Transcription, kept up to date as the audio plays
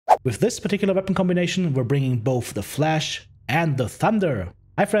With this particular weapon combination, we're bringing both the Flash and the Thunder.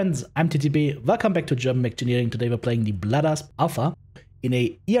 Hi friends, I'm TTB, welcome back to German Mechgineering. Today we're playing the Blood Asp Alpha in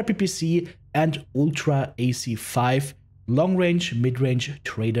a ER-PPC and Ultra-AC5 long-range, mid-range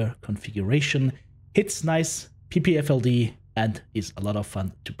trader configuration. Hits nice, PPFLD, and is a lot of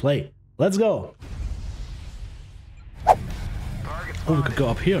fun to play. Let's go! Oh, we could go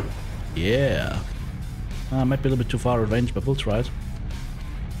up here. Yeah. Might be a little bit too far of range, but we'll try it.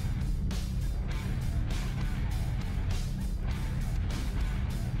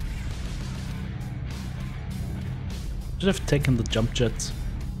 Should have taken the jump jets.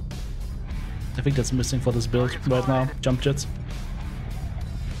 I think that's missing for this build right now. Jump jets.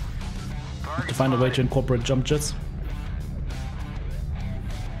 Need to find a way to incorporate jump jets.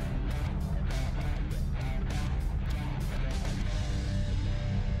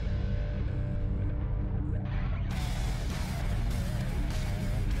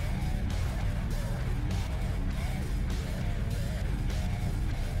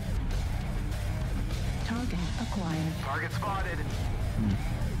 Target acquired. Target spotted.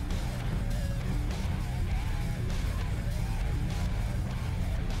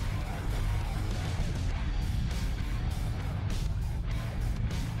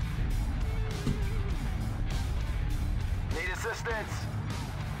 Need assistance.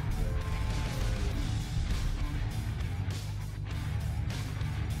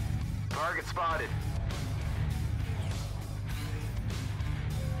 Target spotted.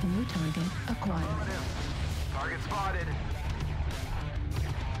 A new target acquired. Target spotted.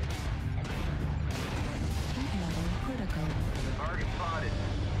 Heat level critical. Target spotted.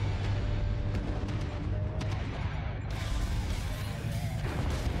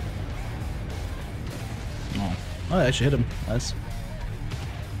 Oh, I actually hit him. Nice.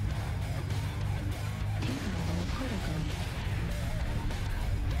 Heat level critical.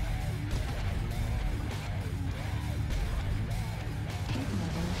 Heat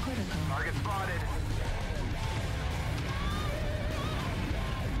level critical. Target spotted.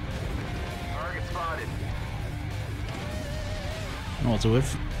 Target spotted. Oh, it's a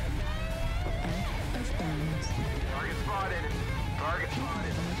whiff. Out of bounds. Target spotted. Target Heat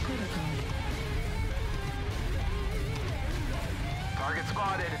spotted. level critical. Target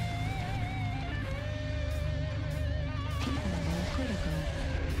spotted. Heat level critical.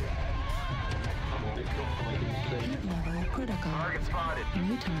 Heat level critical. Target spotted.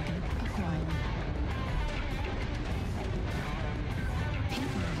 New target acquired.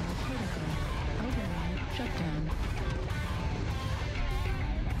 Heat level critical. Override shut down.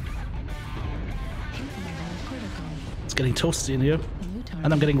 Heat level critical. It's getting toasty in here. New target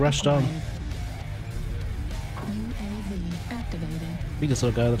And I'm getting rushed down. acquired. UAV activated. Biggest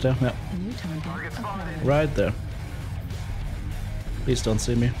little guy up there. Yeah. New target acquired. Right there. Please don't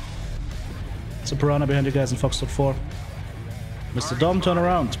see me. It's a piranha behind you guys in Foxtrot 4. Mr. Dom, turn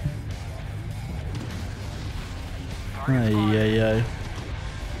around. Ay, ay, ay.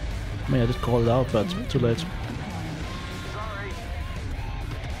 I mean, I did call it out, but too late. Sorry.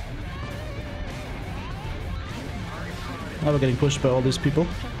 Now we're getting pushed by all these people.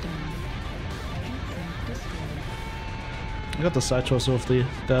 Shut down. Heat sink destroyed. I got the side torso of the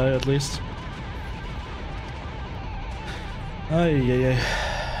guy at least. Ay, ay, ay.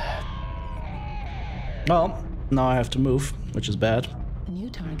 Well, now I have to move, which is bad. New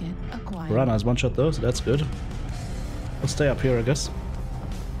target acquired. Piranha has one shot though, so that's good. I'll stay up here, I guess.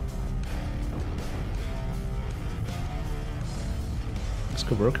 This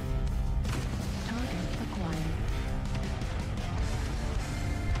could work. Target acquired.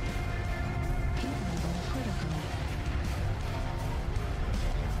 Heat level critical.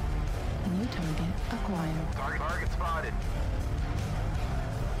 New target acquired. Target spotted.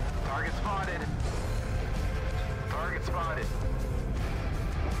 Target spotted. Target spotted.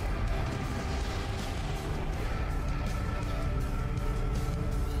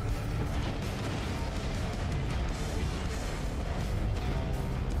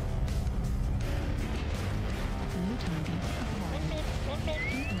 New target acquired.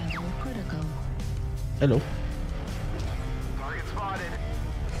 Heat level critical. Hello. Target spotted.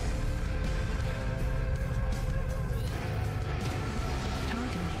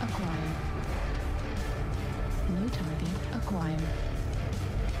 Target acquired. New target acquired.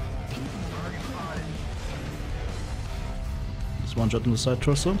 Heat level critical. Just one shot in the side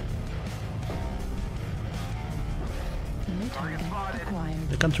torso. New target acquired.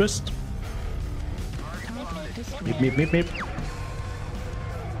 They can twist. Target destroyed. Meep, meep, meep, meep.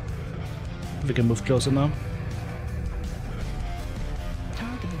 We can move closer now.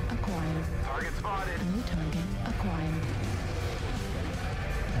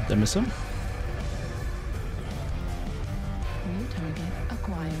 Did I miss him? New target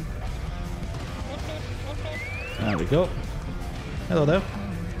acquired. There we go. Hello there.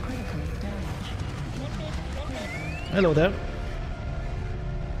 Critical damage. Hello there.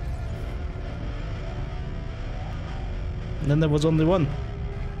 And then there was only one.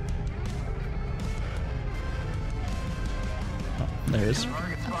 Oh, there he is.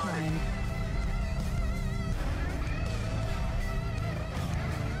 Target acquired.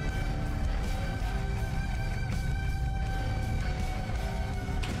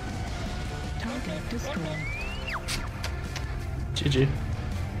 Target destroyed. GG.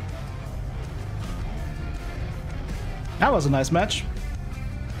 That was a nice match.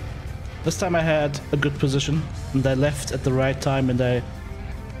 This time I had a good position and I left at the right time and I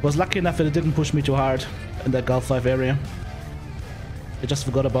was lucky enough that it didn't push me too hard in that Gulf 5 area. They just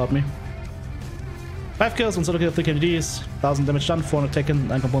forgot about me. 5 kills on solo kill, 3 KDs, 1000 damage done, 400 taken,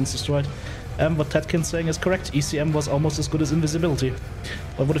 9 components destroyed. What Tedkin's saying is correct, ECM was almost as good as invisibility.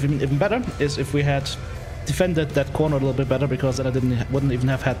 What would have been even better is if we had defended that corner a little bit better, because then I wouldn't even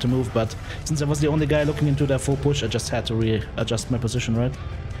have had to move, but since I was the only guy looking into their full push, I just had to readjust my position, right?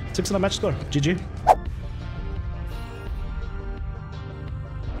 6 on a match score, GG.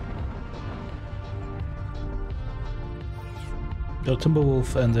 Got a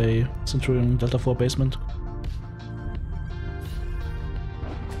Timberwolf and a Centurion Delta 4 basement.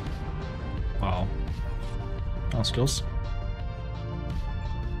 Wow. Our skills.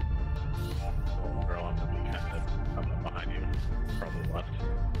 Girl, I'm gonna be kind of coming up behind you, probably left.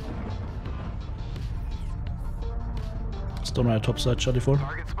 Stone right top side, shot 4.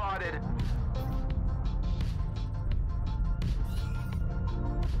 Target spotted.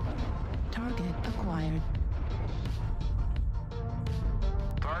 Target acquired.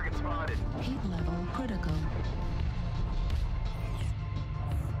 Target spotted. Heat level critical.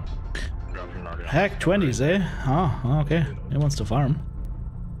 Dropping already on Heck, 20s, eh? Oh, okay. He wants to farm.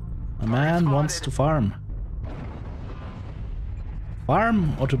 A man wants to farm.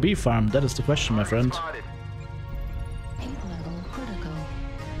 Farm or to be farmed? That is the question, my friend. Spotted. Heat level critical.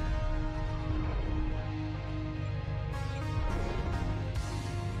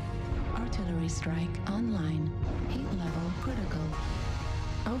 Artillery strike online. Heat level critical.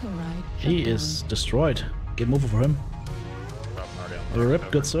 Override. He shutdown. is destroyed. Game over for him. dropping already on the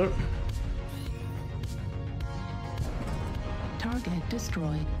Rip, good sir. Target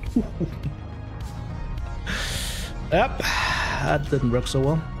destroyed. Yep, that didn't work so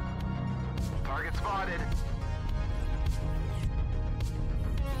well. Target spotted.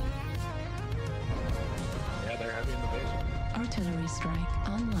 Yeah, they're heavy in the basement. Artillery strike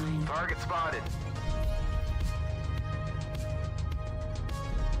online. Target spotted.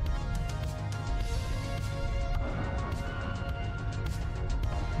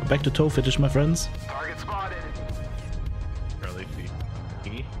 Back to toe fetish, my friends. Target spotted. Or at least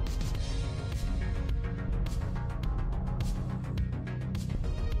he.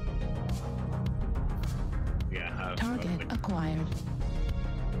 Yeah, Target acquired.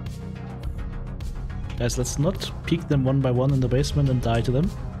 Guys, let's not peek them one by one in the basement and die to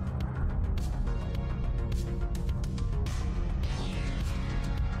them.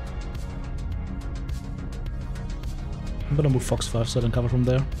 I'm gonna move Fox 5 so I can cover from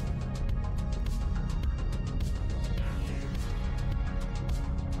there.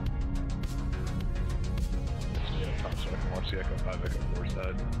 Yeah, top so I can watch the Echo 5, Echo 4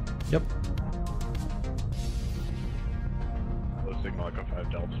 side. Yep. Low signal Echo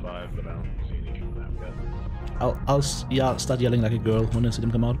 5, Delta 5, but I don't see any coming out yet. I'll start yelling like a girl when I see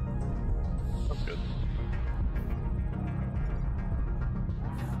them come out. That's good.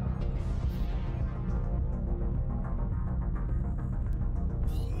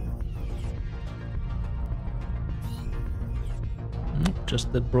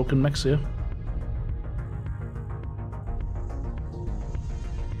 Just that broken mechs here.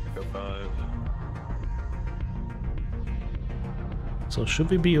 Echo 5. So should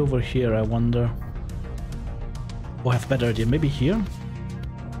we be over here, I wonder? Oh, I have a better idea. Maybe here?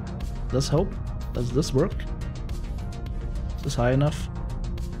 Let's hope. Does this work? Is this high enough?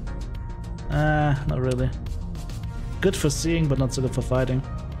 Not really. Good for seeing, but not so good for fighting.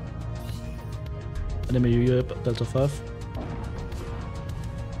 Enemy UAV, Delta 5.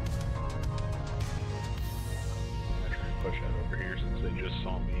 Push that over here since they just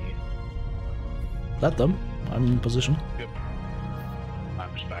saw me. Let them. I'm in position. Yep.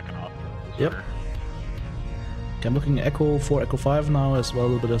 I'm just backing off. Yep. Okay, I'm looking at Echo 4, Echo 5 now, as well a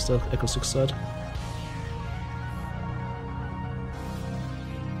little bit of the Echo 6 side.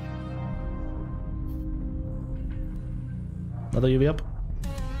 Another UV up.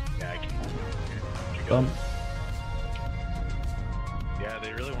 Done. Yeah,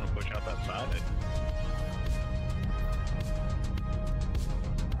 they really want to push out that side.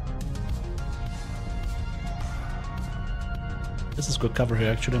 This is good cover here,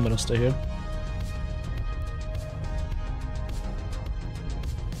 actually. I'm gonna stay here.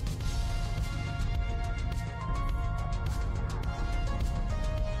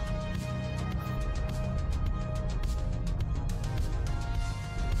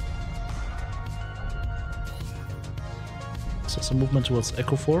 So some movement towards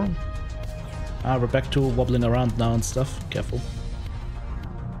Echo 4. Ah, we're back to wobbling around now and stuff. Careful.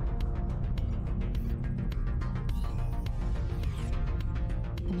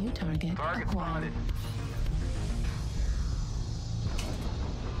 New target acquired.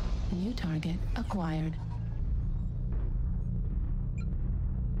 New target acquired.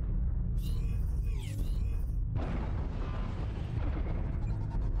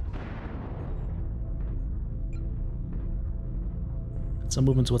 Some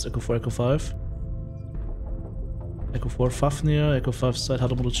movement towards Echo 4, Echo 5. Echo 4 Fafnir, Echo 5 side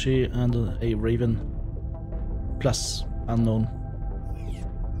Hadamoduchi, and a Raven. Plus unknown.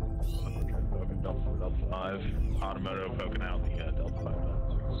 Delta 5. Automotive poking out the Delta 5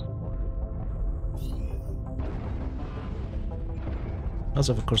 Delta 6.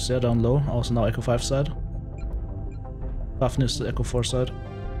 Also have a Corsair down low, also now Echo 5 side. Fafnir is the Echo 4 side.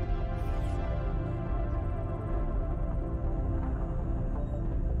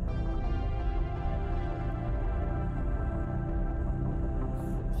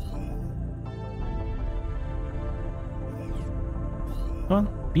 Come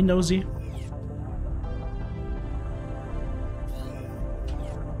on, be nosy.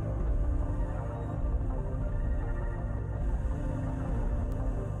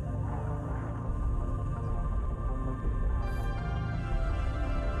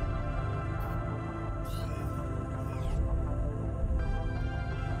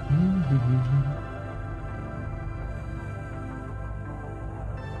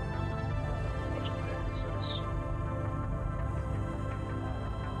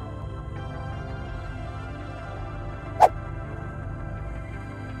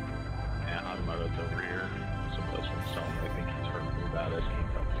 Over here. Some of those ones don't. I think he's hurt pretty bad as he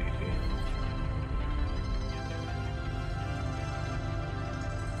got CC.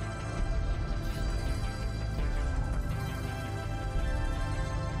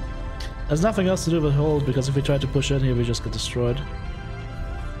 There's nothing else to do but hold, because if we try to push in here, we just get destroyed.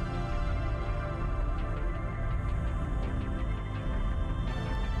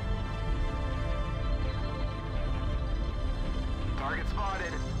 Target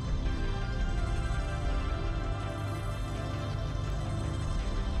spotted.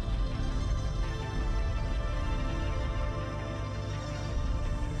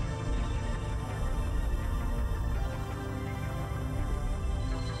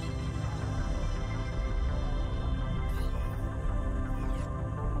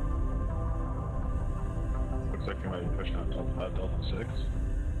 Looks like he might be pushing out Delta 5, Delta 6.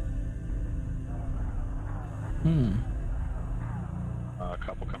 A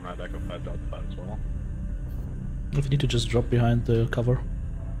couple coming out Echo 5, Delta 5 as well. If you need to just drop behind the cover.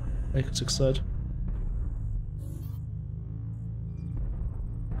 Echo 6 side.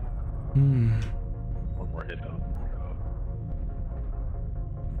 One more hit though.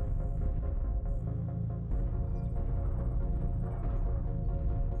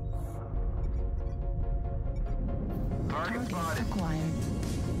 Target spotted. Acquired.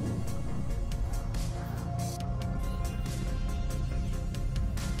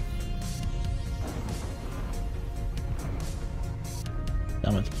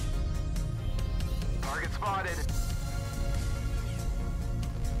 Damn it. Target spotted.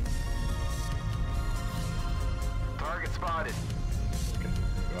 Target spotted. Can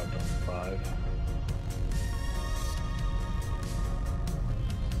go out Delta 5.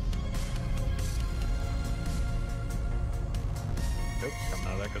 Nope, coming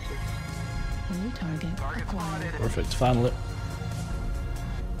out Echo 6. New target Target acquired. spotted. Perfect, finally.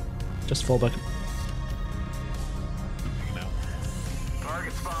 Just fall back. Hanging out.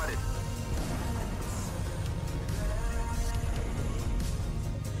 Target spotted.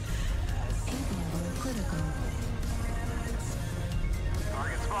 Heat level critical.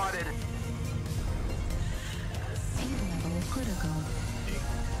 Target spotted. Heat level critical.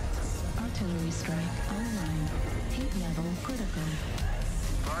 Artillery strike online. Heat level critical.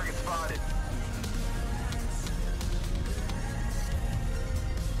 Target spotted.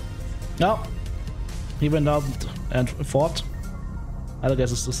 No! He went out and fought. I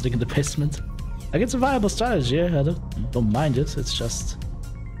guess it's still sitting in the basement. Like, it's a viable strategy, I don't mind it, it's just...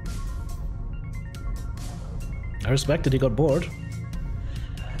 I respect that he got bored.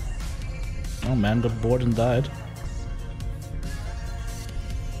 Oh man, got bored and died.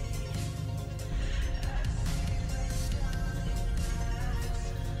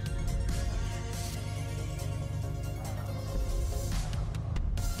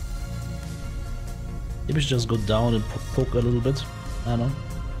 Maybe we should just go down and poke a little bit. I don't know.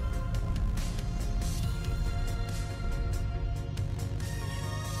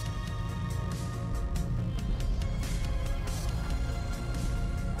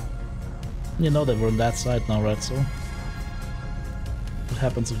 You know that we're on that side now, right? So what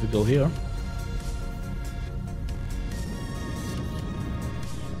happens if we go here?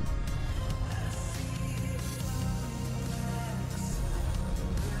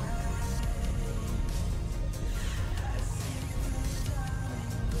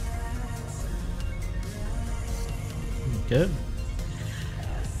 Okay.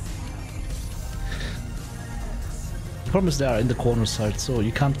 The problem is they are in the corner side, so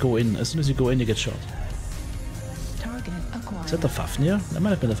you can't go in. As soon as you go in, you get shot. Target acquired. Is that the Fafnir? That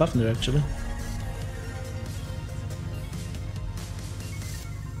might have been the Fafnir, actually.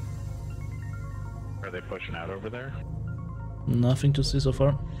 Are they pushing out over there? Nothing to see so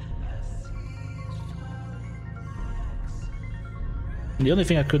far. And the only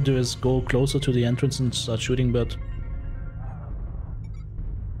thing I could do is go closer to the entrance and start shooting, but...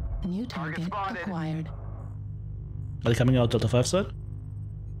 New target acquired. Are they coming out Delta 5 side?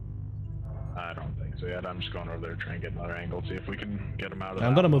 I don't think so yet. I'm just going over there trying to get another angle, see if we can get them out of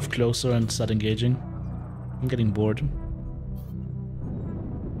I'm gonna move closer and start engaging. I'm getting bored.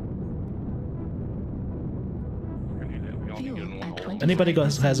 Fuel at 25%. Anybody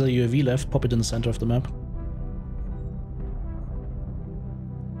has a UAV left, pop it in the center of the map.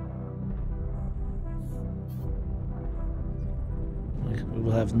 We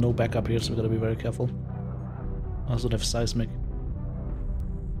will have no backup here, so we gotta be very careful. Also they have seismic.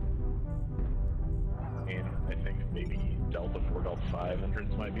 And I think maybe Delta 4, Delta 5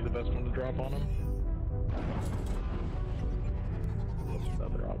 entrance might be the best one to drop on them.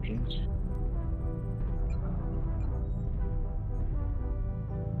 Other options.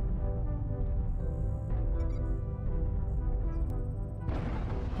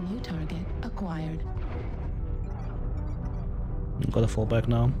 New target acquired. I've gotta fall back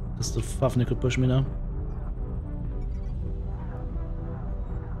now, because the Fafnir could push me now.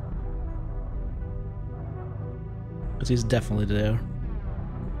 Because he's definitely there.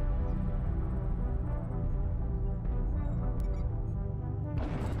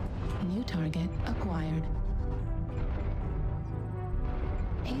 New target acquired.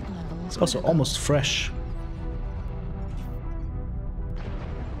 8 levels. It's also almost fresh.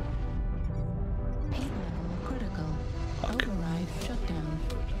 8 level critical. Fuck. Override shutdown.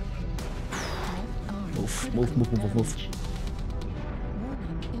 Left arm Move, critical move, move, move, move. damage.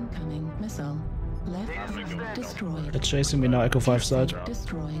 Warning incoming missile. Left arm destroyed. They're chasing me now, Echo 5 side.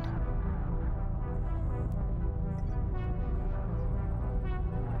 Destroyed.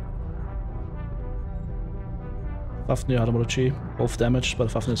 Fafnir, Hadamochi, both damaged, but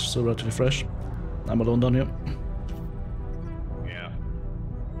Fafnir is still relatively fresh. I'm alone down here. Yeah.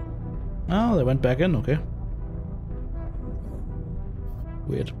 Oh, they went back in, okay.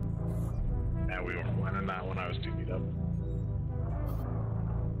 Weird. Yeah, we were winning that one. I was 2 feet up.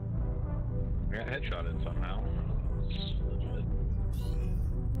 I got headshotted somehow. It's legit.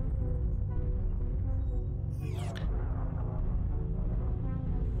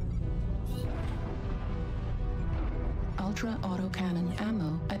 Ultra autocannon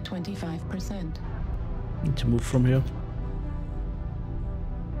ammo at 25%. Need to move from here.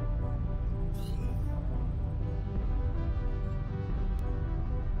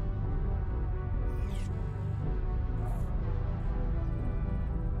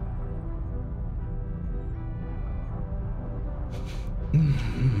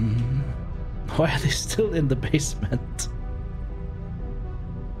 Why are they still in the basement?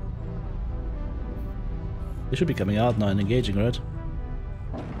 They should be coming out now and engaging, right?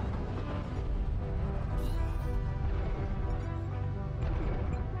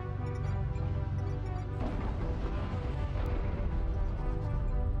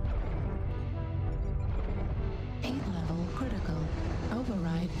 Level critical.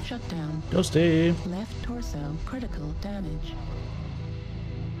 Override shutdown. Ghosty! Left torso critical damage.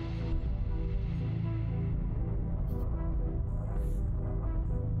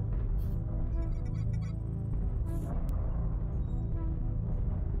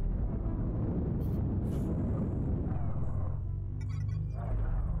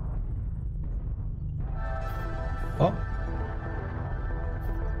 Oh.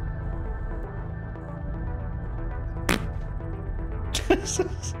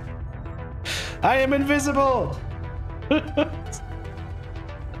 I am invisible!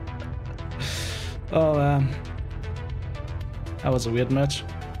 Oh man. That was a weird match.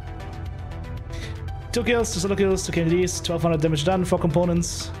 2 kills, 2 solo kills, 2 KDs, 1200 damage done, 4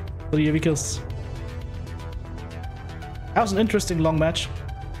 components, 3 AV kills. That was an interesting long match.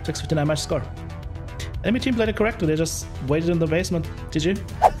 659 match score. Enemy team played it correctly, they just waited in the basement. GG.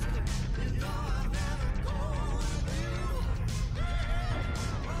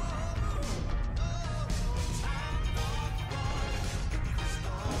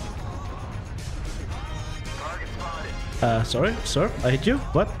 Sorry, sir, I hit you?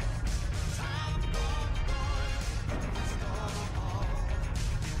 What?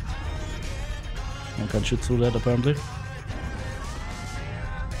 I can't shoot through that apparently.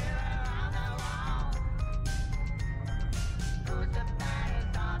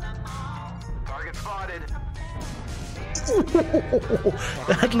 Target spotted.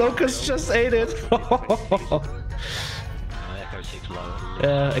 That locust just ate it. Echo 6 low.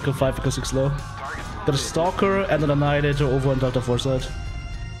 Yeah, Echo 5, Echo 6 low. Got a Stalker and an Annihilator over on Delta 4 side.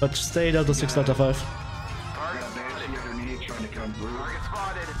 But stay Delta 6, Delta 5.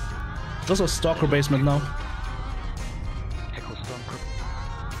 There's also a Stalker basement now. Echo Stalker.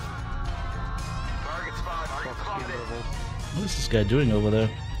 Target spotted. What is this guy doing over there?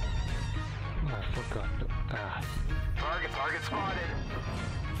 Oh, I forgot. Target spotted.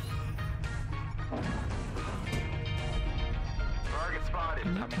 Target spotted.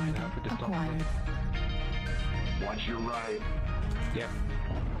 New target acquired. Watch your right. Yep.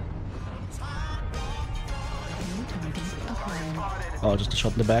 New target acquired. Oh, just a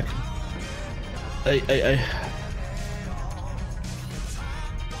shot in the back. Hey.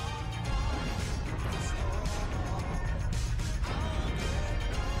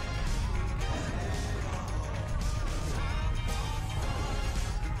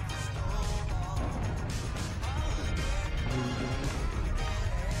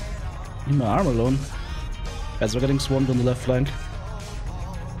 Leave my arm alone. Guys, we're getting swarmed on the left flank.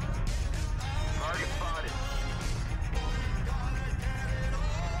 Target spotted.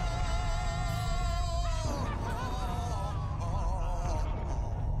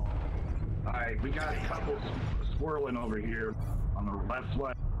 Alright, we got a couple swirling over here on the left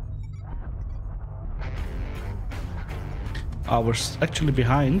flank. We're actually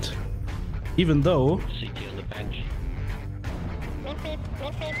behind. Even though... CT on the bench.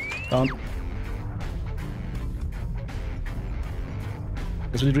 Down.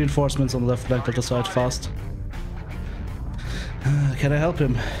 Because we need reinforcements on the left flank, Delta side, fast. Can I help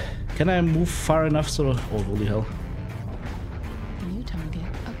him? Can I move far enough so... Oh, holy hell. New target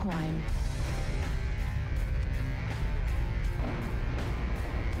acquired.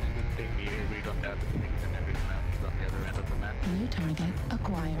 We don't have the things and every map is on the other end of the map. New target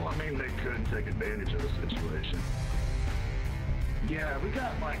acquired. Well, I mean, they could take advantage of the situation. Yeah, we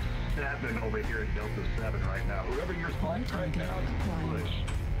got like 7 over here in Delta 7 right now. Whoever you're spotting right now, push.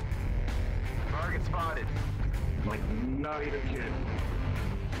 Target spotted. Like, not even kidding.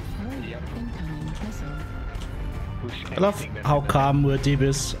 Incoming missile. I love how calm Deep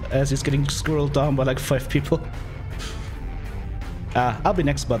is as he's getting squirreled down by like 5 people. I'll be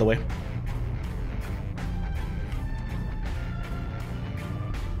next, by the way.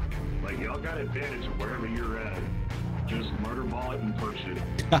 Like, y'all got advantage of wherever you're at. Just murder ball it and push it.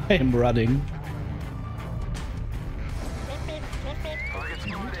 I am running. Target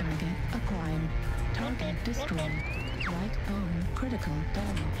New spotted. target acquired. Target destroyed. Right bone critical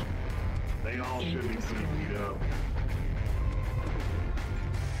damage. They all should be pretty beat up.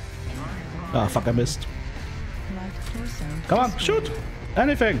 Ah, fuck, I missed. Right torso. Come on, destroyed. shoot!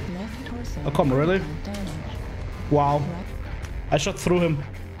 Anything! Left torso. Oh, come on, really? critical damage. Wow. Right I shot through him.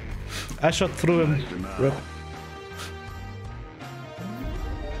 Rip.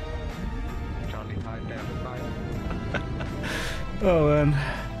 Charlie 5 down to 5. Oh man.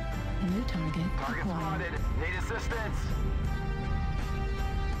 New target Target acquired. spotted. Need assistance.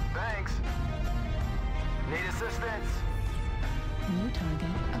 Thanks. Need assistance. New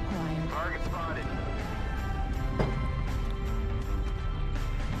target acquired. Target spotted.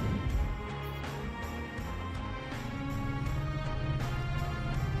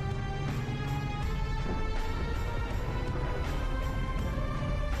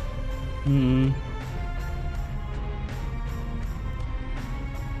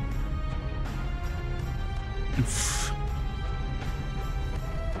 Oof.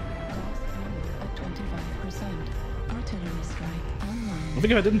 At 25%. Artillery strike online. I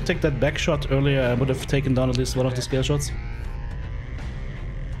think if I didn't take that back shot earlier, I would have taken down at least one of the scale shots.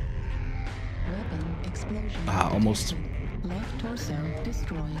 Weapon explosion. Almost. detected. Left torso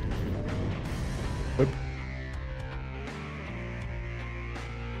destroyed. Oop.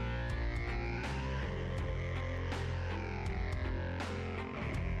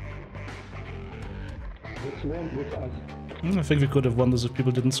 What's wrong with us? I think we could have won this if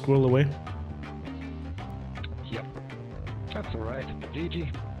people didn't scroll away. Yep. That's alright.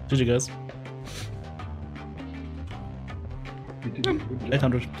 GG. GG, guys.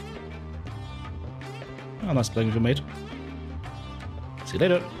 800. Oh, nice playing with your mate. See you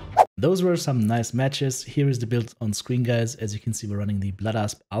later. Those were some nice matches. Here is the build on screen, guys. As you can see, we're running the Blood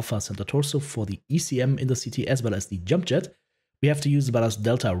Asp Alpha Center Torso for the ECM in the CT as well as the Jump Jet. We have to use the Blood Asp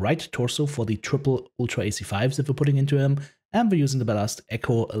Delta right torso for the triple Ultra-AC5s that we're putting into him. And we're using the Blood Asp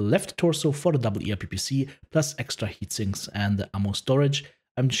Echo left torso for the double ER-PPC, plus extra heatsinks and ammo storage.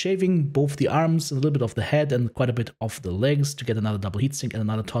 I'm shaving both the arms, a little bit of the head, and quite a bit of the legs to get another double heatsink and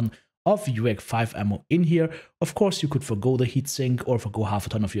another ton of UAC5 ammo in here. Of course, you could forgo the heatsink or forgo half a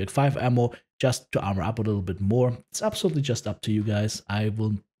ton of UAC5 ammo just to armor up a little bit more. It's absolutely just up to you guys. I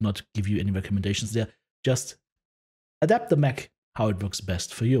will not give you any recommendations there. Just adapt the mech how it works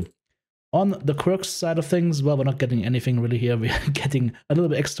best for you. On the quirks side of things, well, we're not getting anything really here. We're getting a little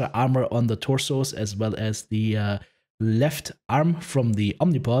bit extra armor on the torsos as well as the left arm from the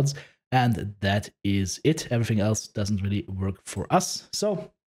omnipods, and that is it. Everything else doesn't really work for us.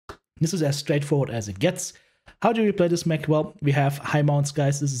 So this is as straightforward as it gets. How do we play this mech? Well, we have high mounts,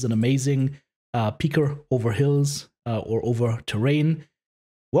 guys. This is an amazing peeker over hills or over terrain.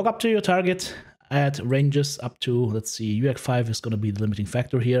 Walk up to your target at ranges up to, let's see, UAC5 is going to be the limiting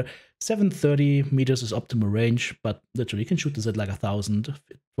factor here. 730 meters is optimal range, but literally you can shoot this at like 1,000,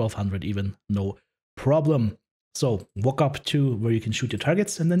 1,200 even, no problem. So walk up to where you can shoot your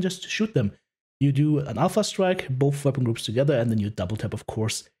targets and then just shoot them. You do an alpha strike, both weapon groups together, and then you double tap, of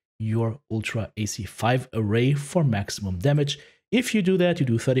course, your Ultra-AC5 array for maximum damage. If you do that, you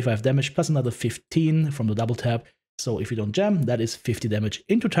do 35 damage plus another 15 from the double tap. So if you don't jam, that is 50 damage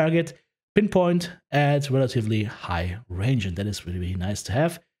into target, pinpoint at relatively high range, and that is really, really nice to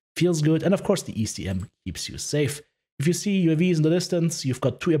have. Feels good, and of course the ECM keeps you safe. If you see UAVs in the distance, you've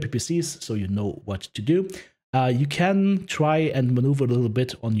got 2 ER-PPCs, so you know what to do. You can try and maneuver a little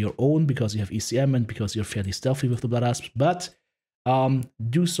bit on your own because you have ECM and because you're fairly stealthy with the Blood Asp, but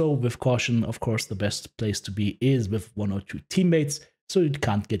do so with caution. Of course, the best place to be is with 1 or 2 teammates, so you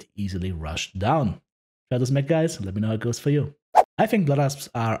can't get easily rushed down. Try this mech, guys. Let me know how it goes for you. I think Blood Asps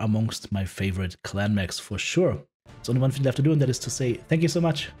are amongst my favorite clan mechs for sure. There's only one thing left to do, and that is to say thank you so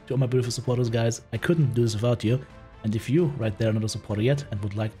much to all my beautiful supporters, guys. I couldn't do this without you. And if you right there are not a supporter yet and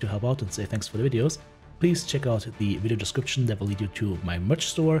would like to help out and say thanks for the videos, please check out the video description that will lead you to my merch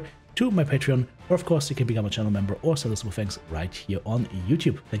store, to my Patreon, or of course you can become a channel member or send us some thanks right here on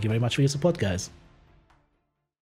YouTube. Thank you very much for your support, guys.